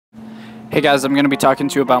Hey guys, I'm going to be talking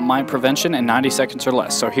to you about mite prevention in 90 seconds or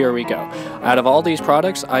less, so here we go. Out of all these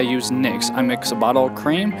products, I use Nix. I mix a bottle of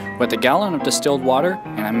cream with a gallon of distilled water,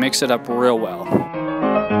 and I mix it up real well.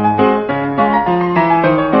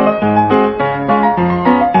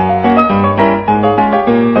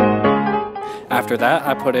 After that,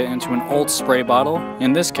 I put it into an old spray bottle.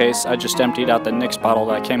 In this case, I just emptied out the Nix bottle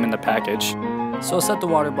that came in the package. So I'll set the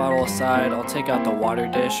water bottle aside, I'll take out the water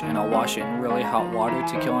dish, and I'll wash it in really hot water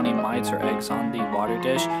to kill any mites or eggs on the water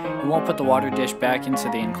dish. We won't put the water dish back into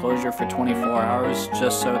the enclosure for 24 hours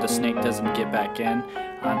just so the snake doesn't get back in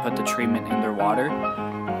and put the treatment in their water.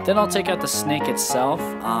 Then I'll take out the snake itself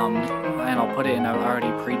and I'll put it in an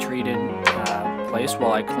already pre-treated place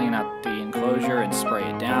while I clean out the enclosure and spray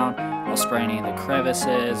it down. I'll spray any of the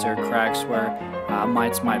crevices or cracks where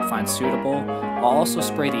mites might find suitable. I'll also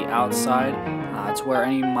spray the outside. It's where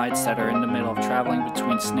any mites that are in the middle of traveling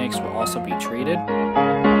between snakes will also be treated.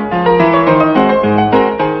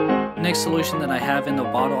 Next solution that I have in the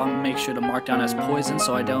bottle, I'm going to make sure to mark down as poison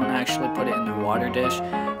so I don't actually put it in the water dish.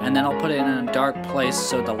 And then I'll put it in a dark place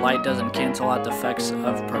so the light doesn't cancel out the effects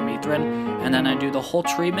of permethrin. And then I do the whole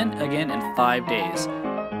treatment again in 5 days.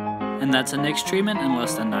 And that's a Nix treatment in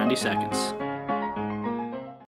less than 90 seconds.